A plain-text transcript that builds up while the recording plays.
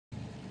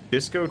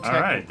Discotheque.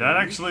 Alright, that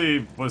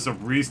actually was a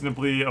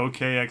reasonably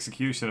okay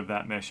execution of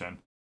that mission.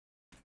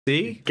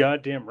 See?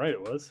 Goddamn right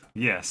it was.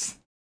 Yes.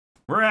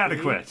 We're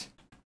adequate.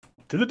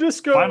 To the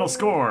disco! Final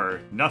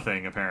score,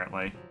 nothing,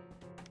 apparently.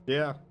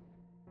 Yeah.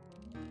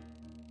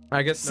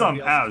 I guess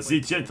somehow the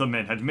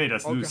gentleman had made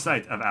us lose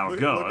sight of our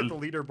goal. Look at the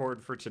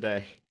leaderboard for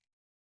today.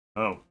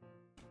 Oh.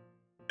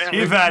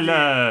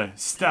 Eval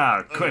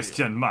star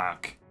question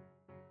mark.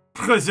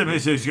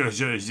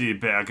 Presumably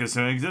back as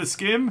the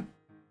skim.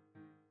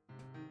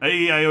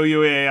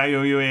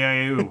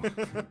 A-I-O-U-A-I-O-U-A-I-O.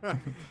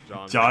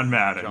 John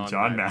Madden.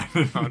 John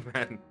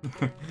Madden.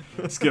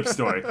 Skip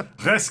story.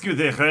 Rescue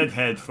the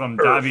redhead from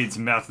David's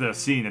murder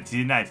scene at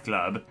the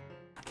nightclub.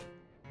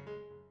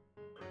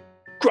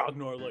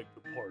 Grognar liked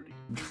the party.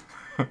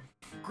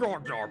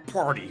 Grognar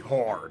party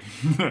hard.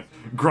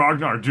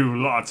 Grognar do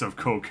lots of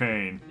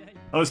cocaine.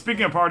 Oh,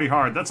 speaking of party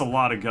hard, that's a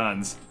lot of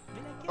guns.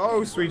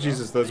 Oh, sweet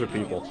Jesus, those are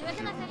people.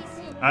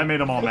 I made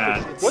them all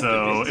mad,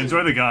 so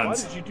enjoy the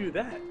guns. Why did you do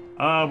that?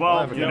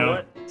 Well, you know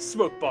what?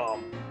 Smoke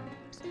bomb.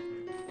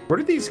 What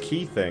are these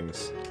key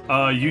things?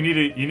 You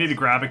need to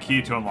grab a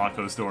key to unlock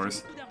those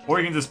doors, or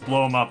you can just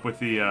blow them up with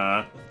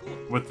the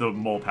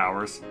mole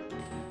powers.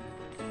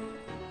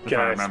 If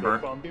I remember.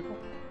 Smoke bomb people?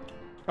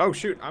 Oh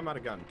shoot, I'm out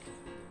of gun.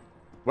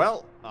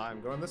 Well,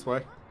 I'm going this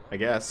way, I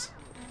guess.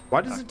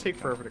 Why does it take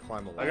forever to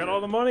climb a ladder? I got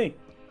all the money.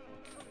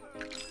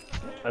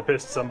 I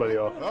pissed somebody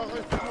off.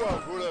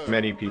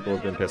 Many people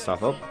have been pissed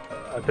off. Oh,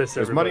 I pissed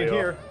there's money in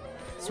here.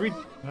 Sweet.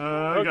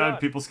 God,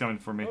 people's coming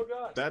for me. Oh,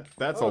 God.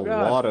 That's a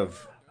lot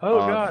of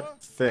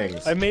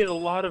things. I made a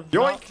lot of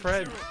not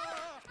friends.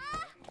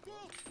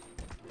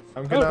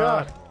 I'm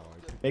gonna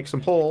make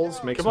some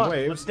holes, make some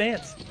waves. Let's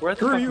dance. We're at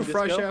the Screw fucking you,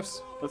 fry disco.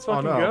 chefs. Let's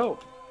fucking go.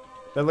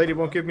 That lady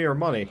won't give me her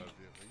money.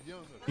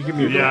 You give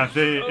me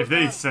if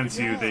they sense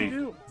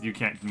you, you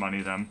can't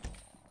money them.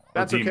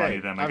 That's okay. De-money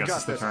them, I guess got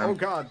is the this. term. Oh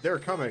God, they're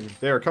coming.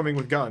 They are coming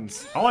with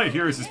guns. All I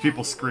hear is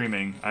people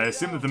screaming. I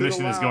assume that the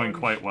mission is going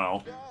quite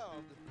well.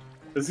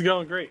 This is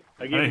going great.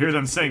 I hear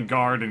them saying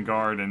guard and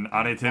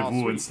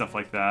arrêtez-vous and stuff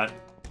like that.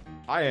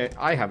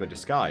 I have a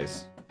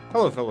disguise.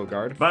 Hello, fellow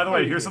guard. By the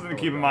way, here's something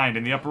to keep in mind.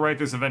 In the upper right,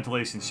 there's a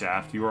ventilation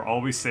shaft. You are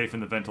always safe in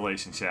the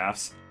ventilation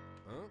shafts.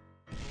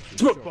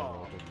 Smoke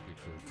bomb.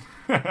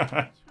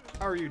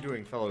 How are you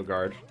doing, fellow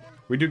guard?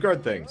 We do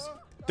guard things.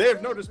 They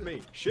have noticed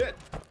me. Shit.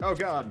 Oh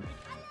God.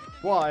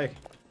 Why?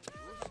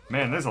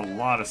 Man, there's a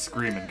lot of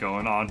screaming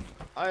going on.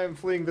 I am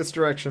fleeing this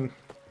direction.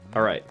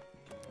 All right.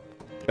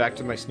 Back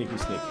to my sneaky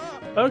sneak.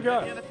 Oh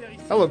God.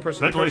 Hello,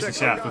 person. Ventilation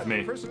shaft with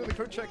me. Person in the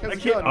coat check has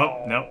a gun.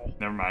 Oh no,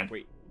 never mind.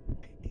 Wait.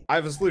 I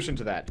have a solution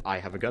to that. I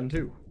have a gun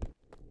too.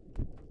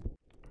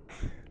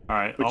 All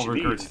right, I'll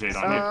regurgitate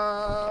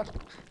on you.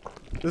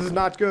 This is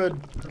not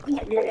good.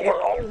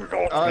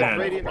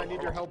 Radiant, I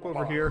need your help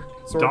over here.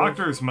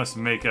 Doctors must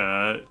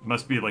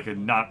be like a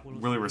not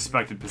really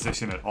respected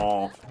position at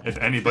all if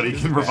anybody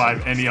can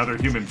revive any other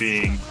human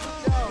being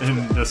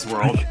in this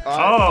world.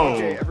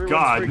 Okay,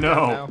 God,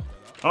 no.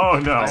 Oh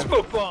no.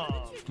 Smoke bomb.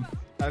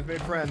 I've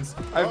made friends.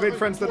 I've made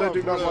friends that I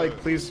do not like.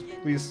 Please,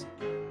 please.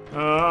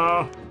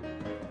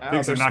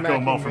 Things are not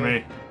going well for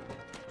me.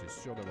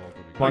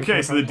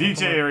 Okay, so the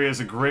DJ area is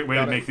a great way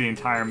to make the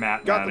entire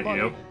map mad at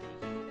you.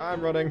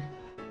 I'm running.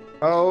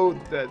 Oh,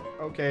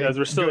 okay. Guys,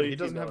 we're still good. He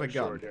doesn't have a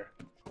gun. Here.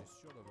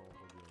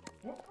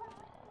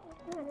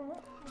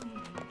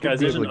 Guys,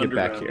 there's an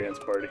underground dance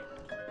party.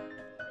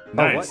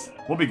 Nice.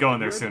 We'll be going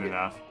there soon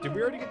enough. Did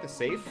we already get the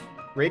safe?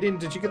 Radiant,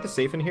 did you get the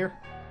safe in here?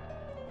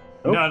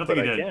 No, I don't think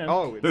you did.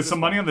 Oh, there's some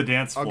money on the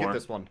dance floor. I'll get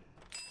this one.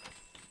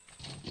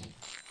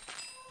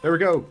 There we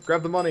go.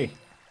 Grab the money.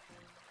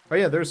 Oh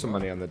yeah, there's some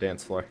money on the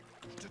dance floor.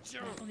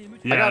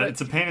 Yeah,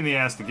 it's a pain in the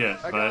ass to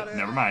get, but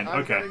never mind.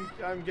 Okay.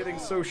 I'm getting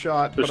so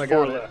shot, There's but I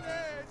got it.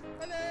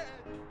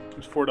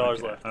 There's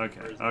 $4 left.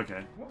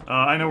 Okay.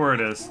 I know where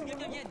it is.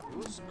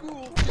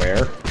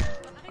 Where?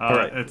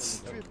 Alright.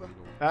 It's.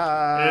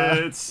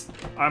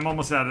 I'm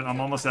almost at it.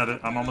 I'm almost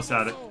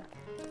at it.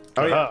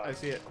 Oh yeah, I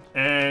see it.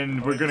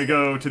 And we're gonna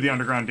go to the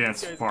underground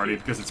dance party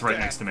because it's right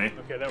next to me.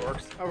 Okay, that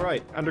works. All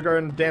right,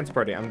 underground dance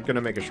party. I'm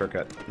gonna make a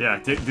shortcut. Yeah,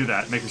 do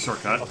that. Make a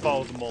shortcut. I'll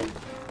follow the mold.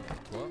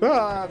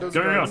 Those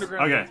go.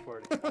 Okay.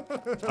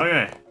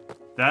 Okay.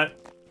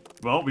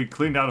 Well, we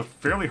cleaned out a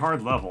fairly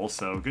hard level,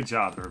 so good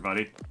job,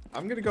 everybody.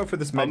 I'm gonna go for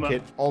this med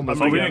kit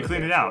almost. Oh, we didn't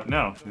clean it out.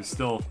 No, there's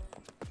still.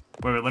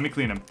 Wait, let me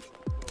clean him.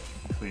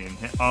 Clean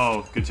him.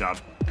 Oh, good job.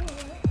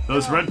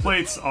 Those red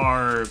plates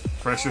are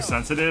pressure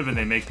sensitive and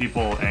they make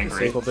people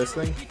angry. Disable this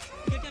thing?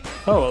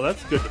 Oh, well,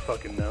 that's good to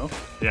fucking know.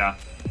 Yeah.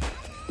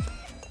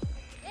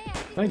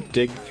 Can I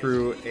dig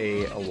through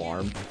a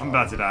alarm? I'm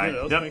about to die.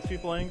 That makes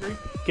people angry.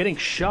 Getting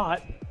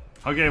shot.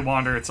 Okay,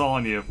 Wander, it's all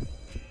on you.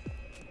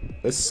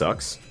 This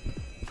sucks.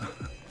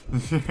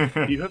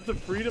 You have the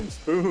freedom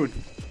spoon.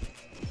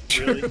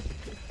 Really?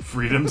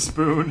 Freedom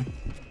spoon?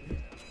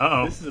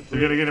 Uh-oh.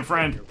 You're gonna get a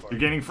friend. You're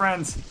gaining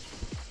friends.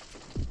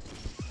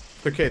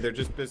 Okay, they're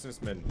just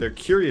businessmen. They're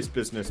curious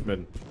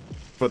businessmen,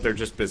 but they're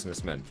just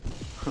businessmen.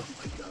 Oh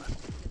my god.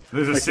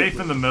 There's a safe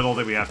in the middle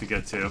that we have to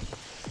get to.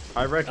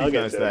 I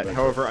recognize that. eventually.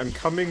 However, I'm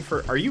coming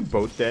for... Are you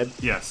both dead?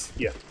 Yes.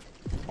 Yeah.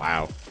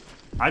 Wow.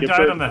 I Get died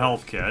bird. on the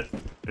health kit.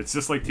 It's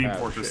just like Team Oh,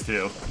 Fortress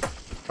shit.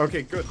 2.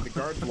 Okay, good. The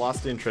guard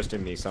lost interest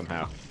in me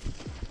somehow.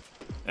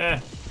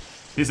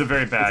 He's a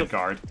very bad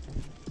guard.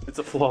 It's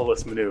a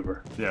flawless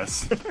maneuver.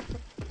 Yes.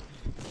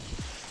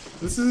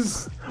 This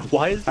is...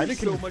 Why is there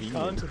kinda so much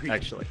convenient, concrete?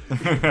 actually.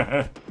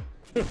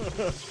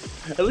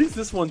 At least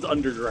this one's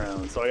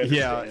underground, so I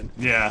understand.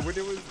 Yeah. When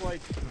it was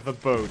like the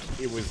boat,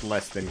 it was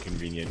less than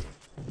convenient.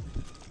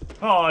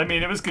 Well, I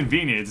mean, it was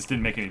convenient. It just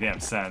didn't make any damn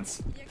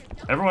sense.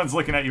 Everyone's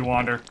looking at you,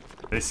 Wander.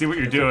 They see what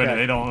you're doing, okay. and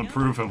they don't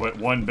approve of it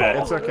one bit.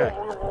 It's okay.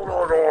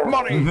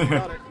 Money!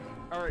 Got it.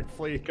 Alright,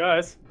 flee.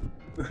 Guys,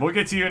 We'll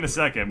get to you in a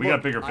second. We got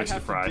Look, bigger fish I to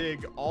have fry.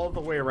 dig all the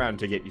way around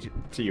to get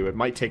to you. It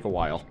might take a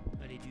while.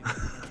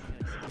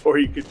 or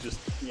you could just,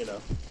 you know,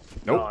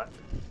 Nope. not.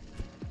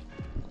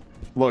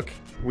 Look,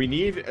 we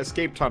need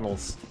escape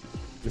tunnels.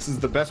 This is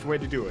the best way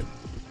to do it.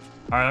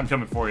 Alright, I'm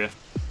coming for you.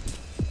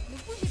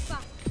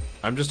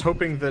 I'm just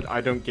hoping that I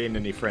don't gain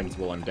any friends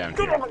while I'm down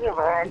here.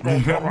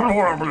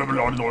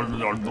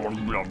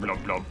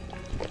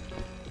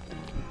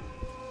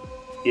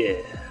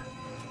 Yeah.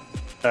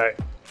 Alright.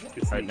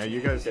 Alright, now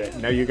you guys, Okay.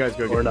 now you guys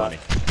go Or get not. money.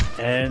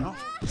 And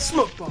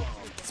smoke bomb.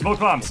 Smoke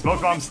bombs!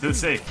 Smoke bombs to the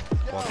safe.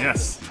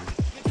 Yes.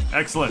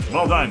 Excellent.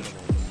 Well done.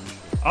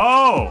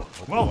 Oh!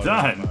 Well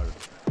done.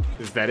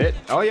 Is that it?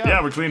 Oh yeah.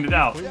 Yeah, we cleaned it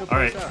out. Clean the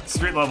Alright, place out.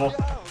 street level.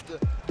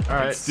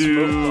 Alright. Let's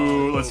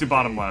do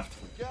bottom left.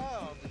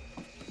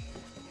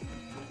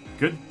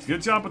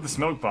 Good job with the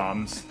smoke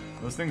bombs.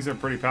 Those things are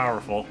pretty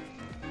powerful.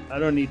 I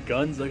don't need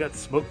guns, I got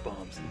smoke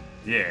bombs.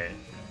 Yeah.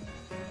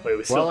 Wait,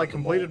 we still Well, I have the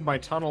completed my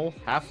tunnel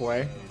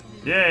halfway.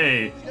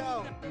 Yay!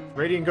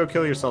 Radiant, go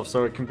kill yourself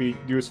so it can be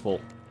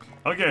useful.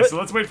 Okay, so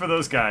let's wait for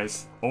those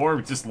guys.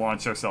 Or just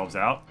launch ourselves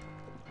out.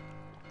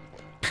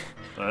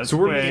 Let's So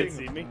we're wait.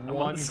 See me? missing I'm on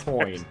one the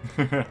stairs.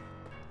 coin.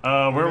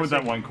 Where would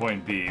that missing one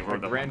coin be? Where A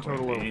would that grand one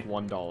total coin of be?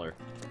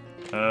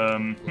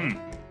 $1.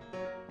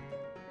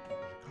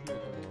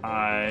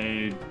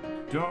 I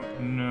don't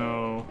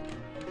know.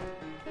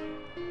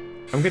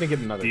 I'm gonna get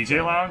another DJ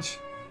gun. Lounge?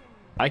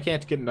 I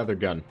can't get another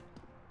gun.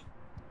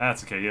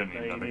 That's okay, you don't Now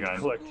need you another need to gun.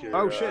 collect your,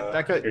 Oh shit,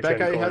 that your guy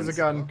 10 has a coins.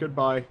 gun.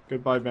 Goodbye.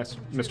 Goodbye,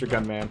 Mr.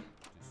 Gunman.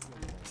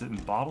 Is it in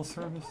bottle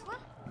service?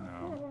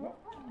 No.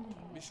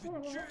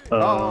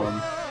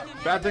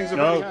 Bad things have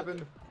no. already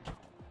happened.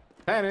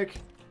 Panic.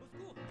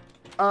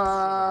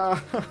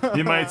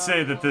 You might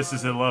say that this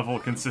is a level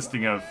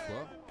consisting of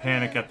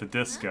Panic at the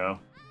Disco.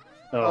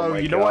 Oh, my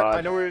you know what? God.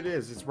 I know where it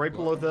is. It's right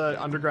below the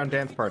underground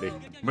dance party.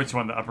 Which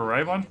one? The upper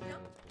right one?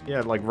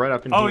 Yeah, like right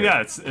up in Oh here.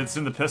 yeah, it's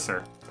in the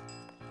pisser.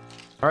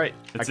 All right.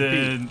 It's I can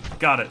pee. in.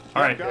 Got it.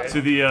 All right. got it.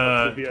 To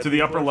the VIP to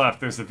the upper floor? left,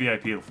 there's the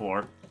VIP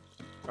floor.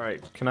 All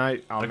right. Can I?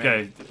 Oh,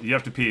 Okay, you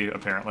have to pee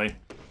apparently.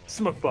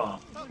 Smoke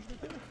bomb.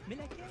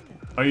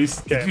 Are you?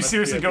 Did you let's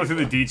seriously VIP go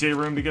through the DJ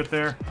room to get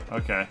there?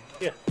 Okay,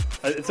 Yeah.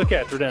 It's okay,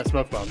 I threw down a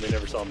smoke bomb, they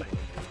never saw me.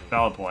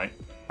 valid point.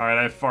 All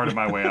right, I farted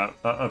my way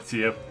up to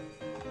you.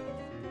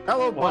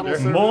 Hello, bottle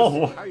service.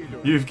 Mole, How you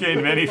doing? you've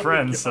gained many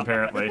friends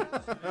apparently.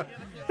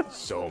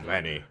 So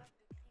many.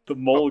 The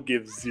mole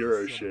gives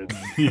 0 shit.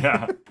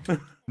 Yeah,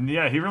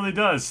 yeah, he really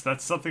does.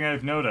 That's something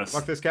I've noticed.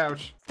 Fuck this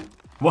couch.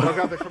 What? Oh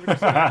god, they're coming to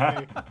save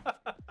me.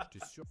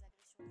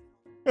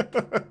 I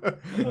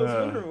was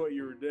wondering what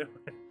you were doing.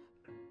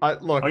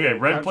 Look. Okay,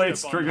 red couch plates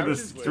step on trigger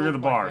couches the trigger the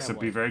killed my bar, so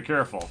family. be very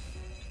careful.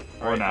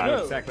 Or Alright, I know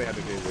not. exactly how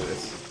to do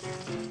this.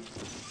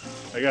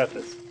 I got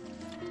this.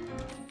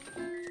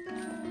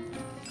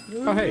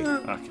 Oh hey.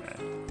 Okay.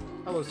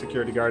 Hello,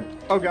 security guard.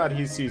 Oh god,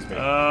 he sees me.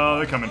 Oh,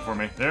 they're coming for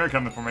me. They're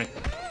coming for me.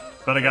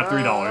 But I got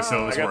 $3,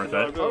 so it was I got worth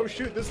the it. Oh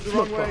shoot, this is the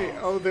wrong way.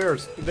 Oh, they're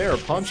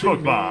punching Smoke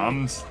me.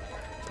 bombs.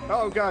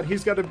 Oh god,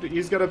 he's got a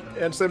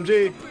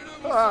SMG.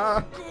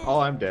 Ah. Oh,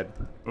 I'm dead.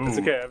 Ooh. It's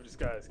okay, I'm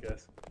disguised,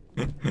 guys.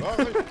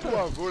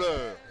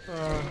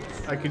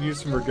 I could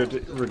use some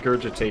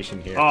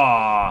regurgitation here.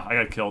 Aw, I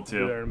got killed Be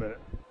there too. in a minute.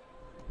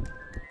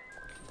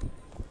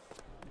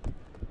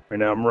 Right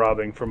now I'm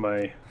robbing from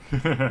my...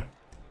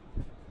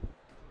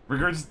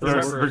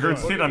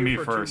 Regurgitate on me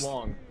for first. Too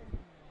long.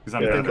 Because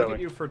I'm Yeah, dead. Look at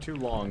you for too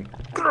long.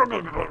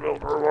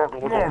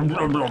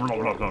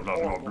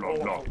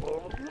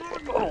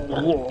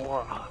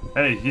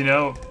 Hey, you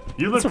know,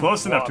 you live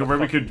close enough to lot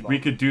where of we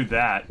could do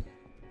that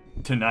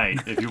tonight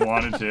if you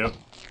wanted to.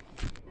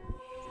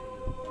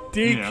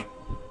 Deke! You know.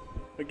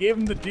 I gave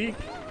him the deke.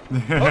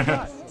 Oh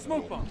god,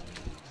 smoke bomb!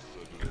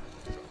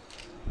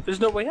 There's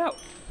no way out.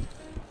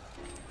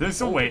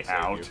 There's a way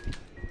out.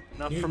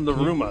 Not from the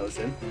room I was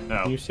in. Can you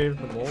No. save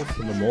the mole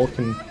so the mole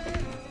can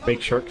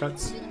make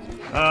shortcuts?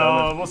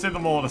 We'll save the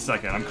mole in a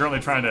second. I'm currently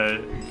trying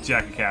to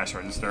jack a cash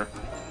register.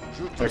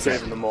 I'm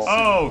saving them all.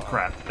 Oh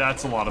crap!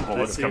 That's a lot of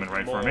bullets coming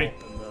right for me.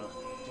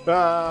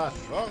 Ah!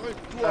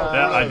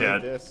 Yeah, I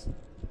did. This.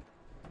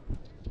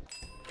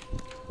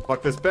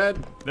 Fuck this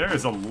bed. There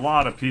is a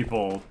lot of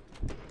people.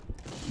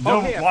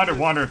 Don't hey, I wander,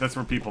 found wander if that's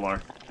where people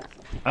are.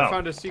 I Oh,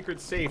 found a secret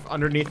safe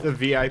underneath the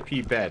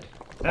VIP bed.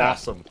 Yeah.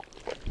 Awesome.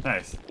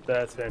 Nice.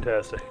 That's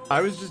fantastic.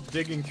 I was just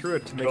digging through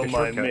it to make a Don't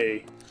mind shortcut.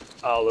 me.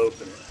 I'll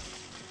open it.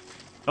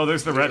 Oh,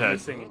 there's the redhead.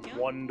 Missing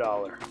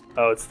 $1.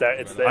 Oh, it's that.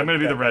 It's that. I'm gonna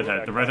be the that redhead.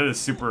 guy. The redhead is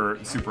super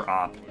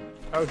op.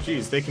 Oh,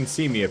 geez, they can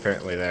see me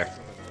apparently there.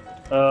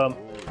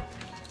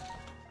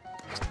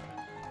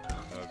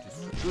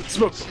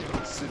 Smoke.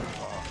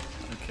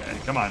 Okay,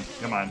 come on.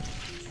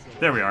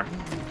 There we are.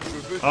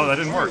 Oh, that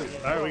didn't work.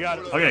 All right, we got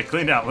it. Okay,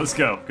 cleaned out. Let's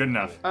go. Good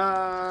enough.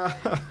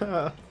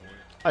 I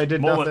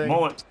did Mold nothing. it.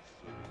 Mold it.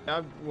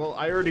 Well,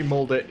 I already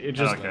molded it. It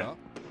just. Okay. All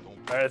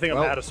right, I think I'm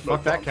Well, out of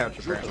smoke. fuck that bombs,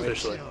 couch, apparently.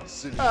 Officially.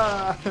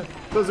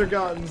 Those are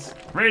guns.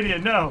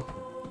 Radiant, no.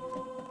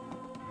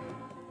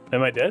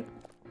 Am I dead?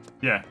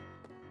 Yeah.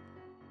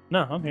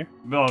 No, I'm here.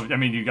 Well, I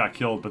mean, you got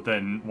killed, but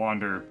then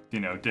Wander,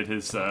 did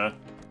his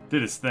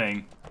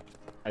thing.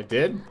 I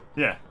did?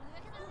 Yeah.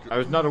 I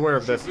was not aware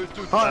of this.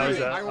 Hi,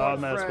 I want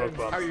I'm out of smoke friends.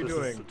 bombs. How are you This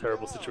doing? is a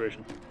terrible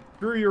situation.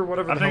 Screw you or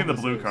whatever. I'm thinking the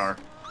hell blue this car.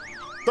 is.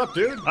 What's up,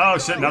 dude? Oh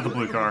shit, not the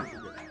blue car.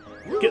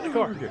 Get in the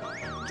car.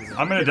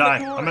 I'm gonna die.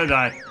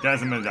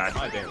 Guys, I'm gonna die.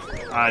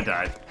 I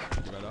died.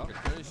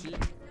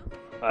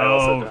 I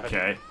also died.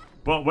 Okay.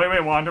 Well,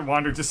 wait,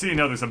 Wander. Just so you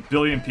know, there's a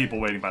billion people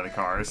waiting by the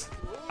cars.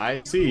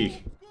 I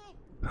see.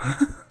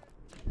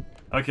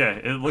 Okay,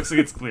 it looks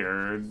like it's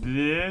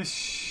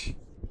clear-ish.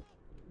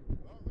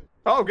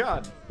 Oh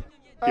god.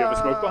 Do you have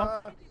a smoke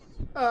bomb?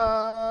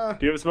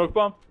 Do you have a smoke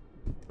bomb?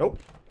 Nope.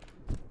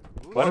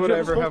 Why Why don't would you I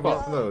have a ever smoke have one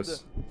bomb? of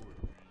those?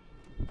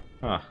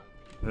 Huh.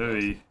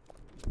 Hey.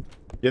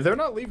 Yeah, they're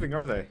not leaving,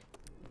 are they?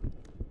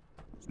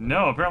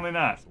 No, apparently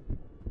not.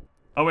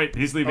 Oh wait,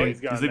 he's leaving. he's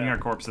gone he's leaving now. our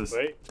corpses.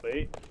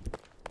 Wait.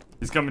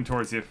 He's coming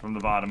towards you from the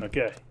bottom.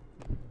 Okay.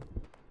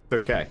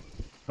 Okay.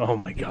 Oh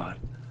my god.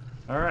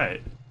 All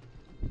right.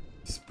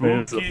 Man,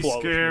 it's a Spooky, flawless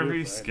scary move,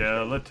 man.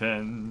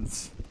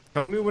 skeletons.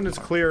 Tell me when it's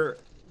clear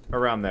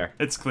around there.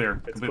 It's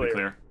clear. It's Completely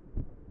clear.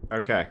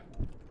 Okay.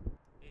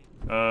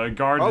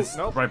 Guard Oh, is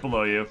nope. right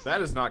below you.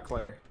 That is not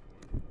clear.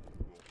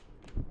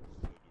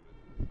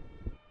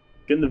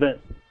 Get in the vent.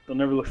 They'll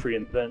never look for you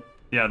in the vent.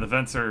 Yeah, the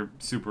vents are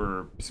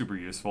super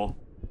useful.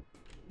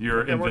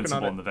 You're Okay, I'm working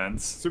invincible on in it. the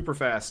vents. Super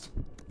fast.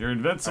 You're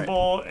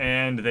invincible,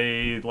 and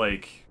they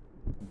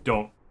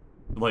don't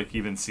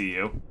even see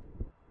you.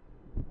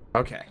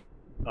 Okay.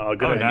 Oh,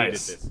 good Oh, idea.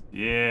 nice. needed this.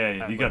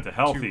 Yeah, you got the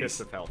 2 hits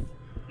healthies. of health.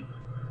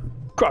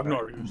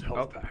 Grognard, use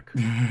health Oh.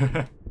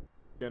 pack.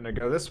 Gonna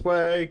go this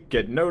way.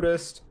 Get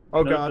noticed.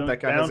 Oh No, god, no, that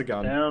guy down, has a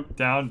gun. Down.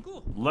 Down,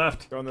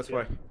 left. Going this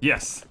way.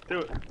 Yes. Do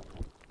it.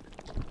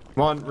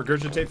 Come on,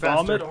 regurgitate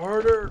faster. Vomit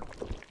harder.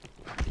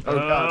 Oh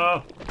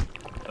god.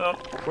 Oh,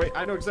 Wait,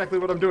 I know exactly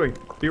what I'm doing.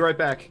 Be right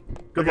back.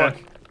 Good Okay.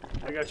 luck.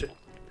 I got you.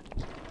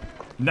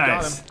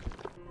 nice.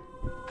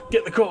 Get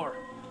in the car.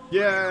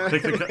 Yeah.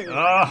 Take the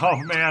oh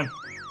man.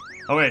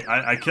 Oh wait,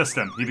 I kissed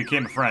him. He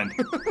became a friend.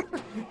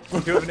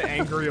 You have an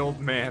angry old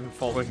man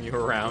following you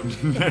around.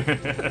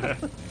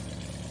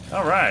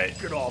 All right.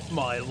 Get off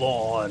my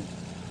lawn.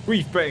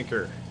 Reef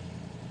banker.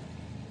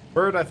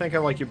 Bird, I think I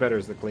like you better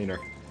as the cleaner.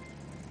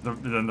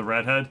 Than the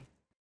redhead.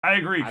 I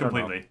agree I don't know.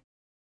 completely.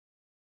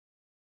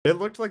 It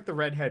looked like the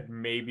redhead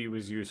maybe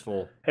was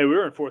useful. Hey, we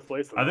were in 4th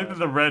place. I think that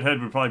the redhead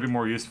would probably be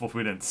more useful if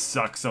we didn't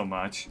suck so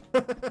much.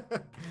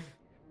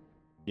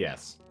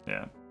 Yes.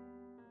 Yeah.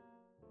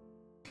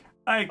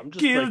 I I'm just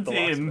killed like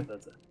the him, locksmith,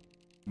 that's it.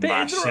 ma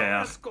Pedro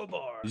chère.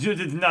 Escobar. You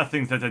did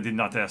nothing that I did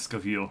not ask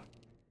of you.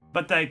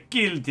 But I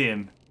killed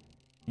him.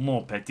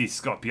 Mon petit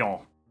scorpion.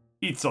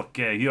 It's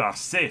okay, you are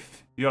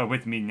safe. You are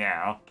with me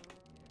now.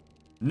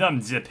 Numb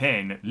the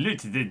pain, loot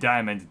the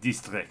diamond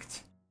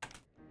district.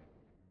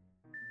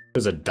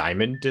 There's a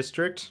diamond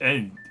district?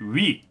 And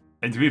we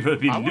will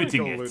be I want to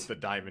looting go it. loot the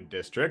diamond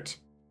district.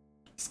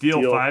 Steal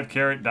Steal.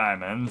 5-carat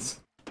diamonds.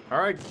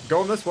 Alright,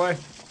 going this way.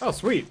 Oh,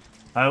 sweet.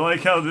 I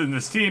like how in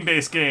this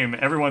team-based game,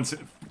 everyone's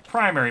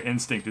primary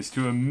instinct is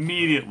to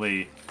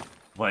immediately,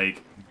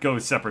 go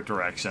separate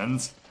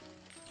directions.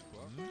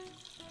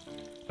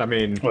 I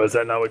mean, Well, is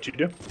that not what you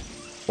do?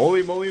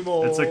 moly moly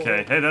mole. It's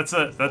okay. Hey, that's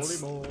Moly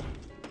mole.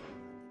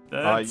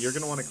 You're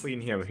gonna want to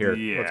clean him here.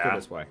 Let's go Yeah.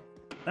 this way.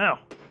 Ow.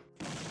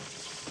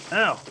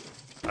 Ow.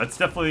 That's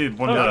definitely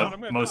one Oh, of God, the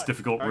I'm gonna most die.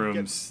 difficult Alright,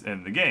 rooms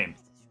in the game.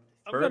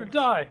 I'm Bird. gonna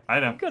die. I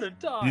know. I'm gonna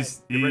die.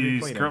 He's Get ready to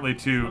he's clean him. currently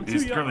too I'm too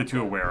he's young. currently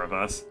too aware of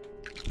us.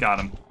 Got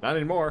him. Not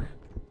anymore.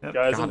 Yep.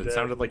 Guys, God, I'm it dead.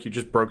 sounded like you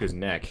just broke his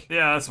neck.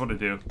 Yeah, that's what I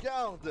do.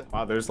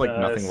 Wow, there's like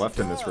nothing left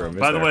in this room. Is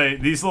By the there? way,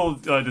 these little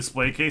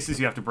display cases,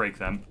 you have to break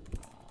them,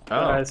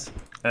 Oh. Guys.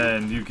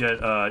 and you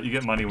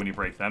get money when you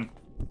break them.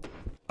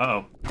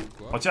 Uh oh,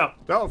 watch out!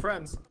 Oh,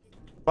 friends.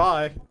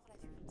 Bye.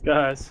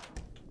 Guys.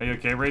 Are you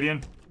okay,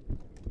 Radian?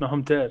 No,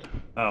 I'm dead.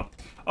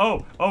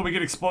 Oh, we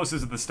get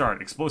explosives at the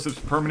start. Explosives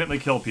permanently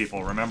kill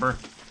people. Remember?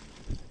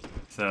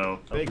 So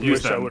Big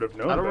use Wish I them. would have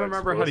known. I don't about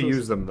remember how to explosives.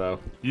 use them though.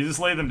 You just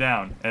lay them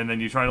down, and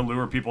then you try to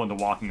lure people into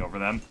walking over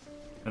them,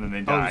 and then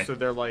they die. Oh, so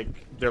they're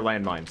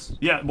landmines.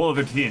 Yeah, well,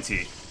 they're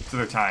TNT, so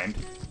they're timed.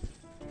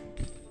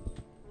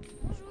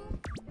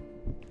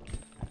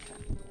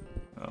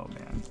 Oh,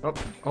 man. Oh,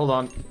 hold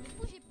on.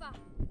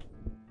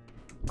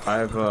 I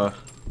have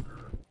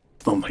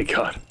Oh my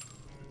god.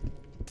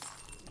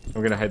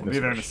 I'm gonna hide in I'll this be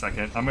there in a bush.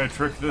 second. I'm gonna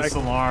trick this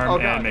alarm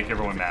and make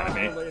everyone mad at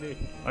me.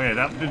 Okay,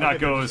 that did not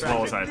go as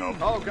well as I'd hoped.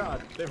 Oh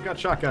god, they've got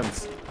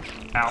shotguns.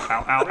 Ow,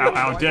 ow, ow, ow,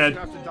 ow, Why dead. did you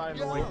have to die in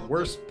the like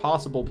worst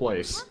possible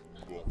place?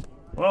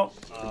 Well,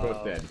 You're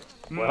both dead.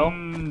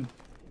 Well,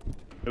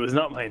 it was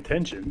not my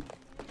intention.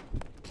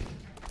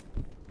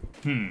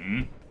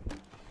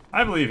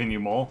 I believe in you,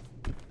 Mole.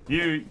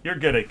 You're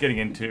good at getting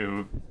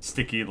into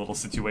sticky little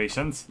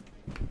situations.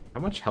 How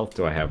much health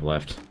do I have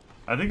left?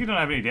 I think you don't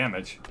have any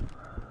damage.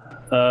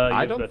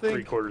 I don't about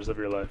think- 3/4 of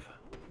your life.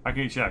 How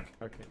can you check?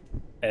 Okay.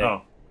 Hey.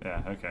 Oh,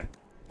 yeah, okay.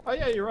 Oh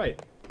yeah, you're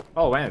right.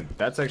 Oh man,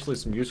 that's actually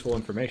some useful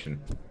information.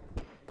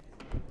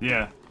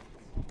 Yeah.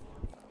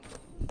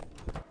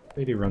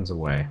 Lady runs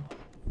away.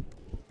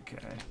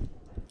 Okay.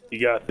 You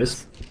got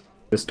this.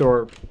 This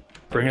door.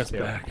 Bring us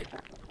Yeah.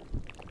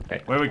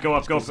 back. Wait, go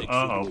up, go up.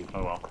 Uh-oh.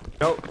 Oh,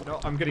 well. No,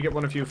 I'm gonna get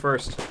one of you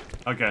first.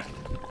 Okay.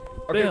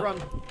 Okay, Yeah.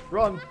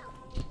 run.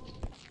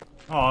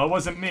 Oh, it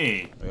wasn't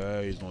me.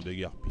 Ils ont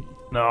dégarpé.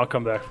 No, I'll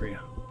come back for you.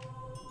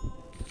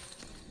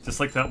 Just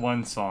like that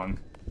one song.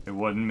 It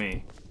wasn't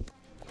me.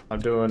 I'm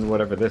doing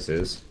whatever this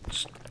is.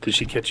 Did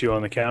she catch you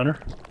on the counter?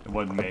 It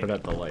wasn't me. Put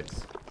out the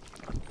lights.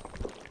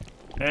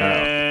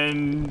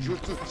 And...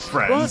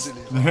 friends.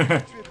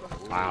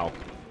 Wow.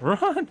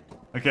 Run!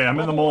 Okay, I'm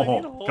in the mole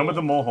hole. Come with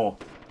the mole hole.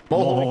 Mole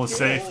Mole hole. hole is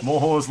safe. Mole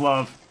hole is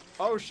love.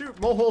 Oh shoot,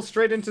 mole hole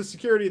straight into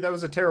security. That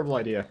was a terrible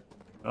idea.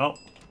 Oh.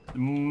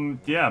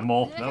 Yeah,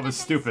 Mole. That was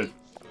stupid.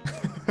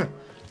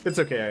 It's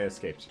okay, I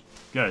escaped.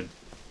 Good.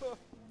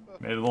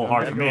 Made it a little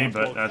hard for me,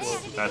 but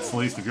that's the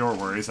least of your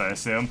worries, I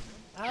assume.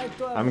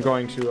 I'm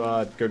going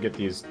to go get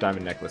these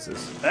diamond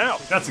necklaces. Ow!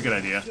 That's a good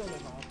idea.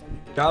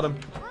 Got him.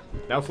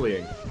 Now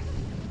fleeing.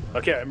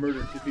 Okay, I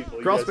murdered 2 people.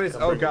 You Crawl guys space.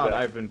 come Oh bring me god, back.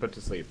 I've been put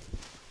to sleep.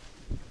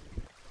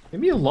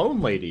 Leave me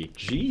alone, lady.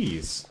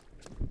 Jeez.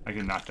 I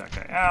can knock that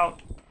guy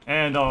out,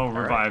 and I'll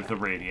revive the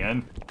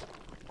Radian.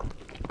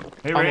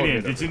 Hey, I'll Radian, load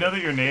it did you know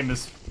that your name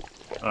is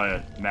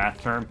a math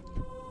term?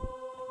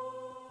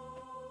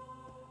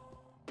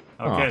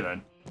 Okay, Huh.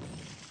 then.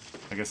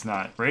 I guess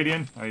not.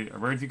 Radian,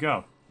 where'd you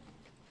go?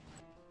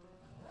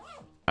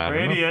 I don't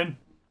know. Radian!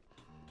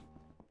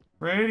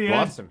 Radian!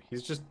 Lost him.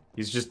 He's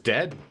just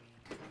dead.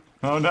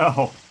 Oh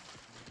no!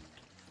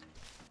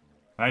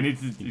 I need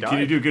to. Can you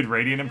died. do a good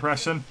Radian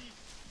impression?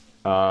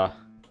 Why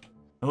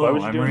Hello,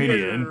 would you I'm do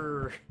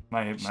Radian.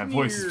 My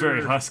voice is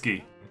very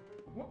husky.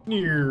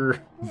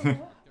 Near.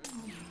 Ow!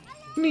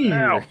 Near.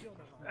 Ow,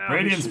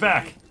 Radian's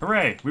back!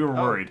 Hooray! We were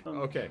worried.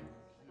 Okay.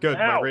 Good.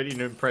 Ow. My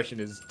radiant impression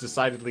is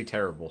decidedly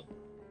terrible.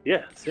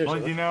 Yeah, seriously.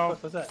 Well, you what know- the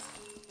fuck was that?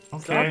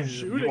 Okay. Stop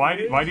shooting Why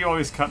me. do you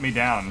always cut me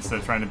down instead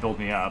of trying to build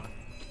me up?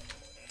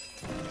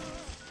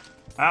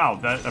 Ow,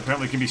 that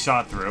apparently can be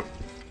shot through.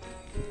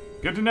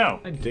 Good to know.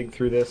 I dig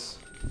through this.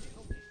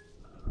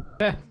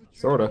 Eh,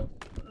 sorta.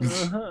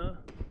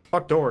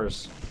 Fuck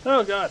doors.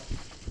 Oh god.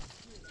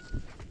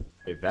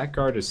 Okay, that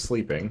guard is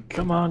sleeping.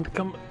 Come on,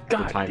 come.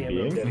 God time damn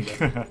it, I'm being. dead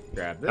again.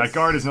 Grab this. That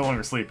guard is no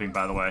longer sleeping,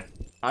 by the way.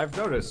 I've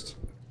noticed.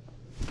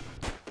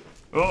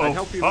 Uh-oh. I'd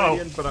help you, Uh-oh.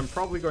 Radiant, but I'm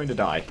probably going to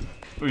die.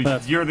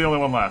 You're the only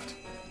one left.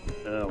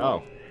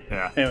 Oh.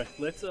 Yeah. Anyway,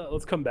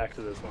 let's come back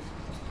to this one.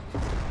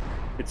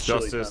 It's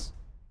chilly Justice.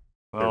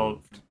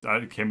 Well,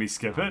 can we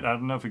skip it? I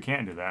don't know if we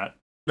can do that.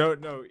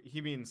 No,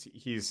 he means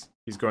he's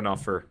going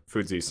off for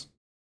foodsies.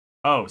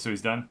 Oh, so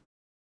he's done?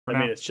 time. I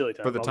mean, it's chilly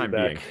time. For the I'll time be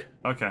being. back.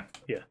 Okay.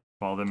 Yeah.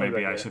 Well, then I'll be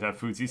maybe back I later. should have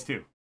foodsies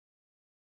too.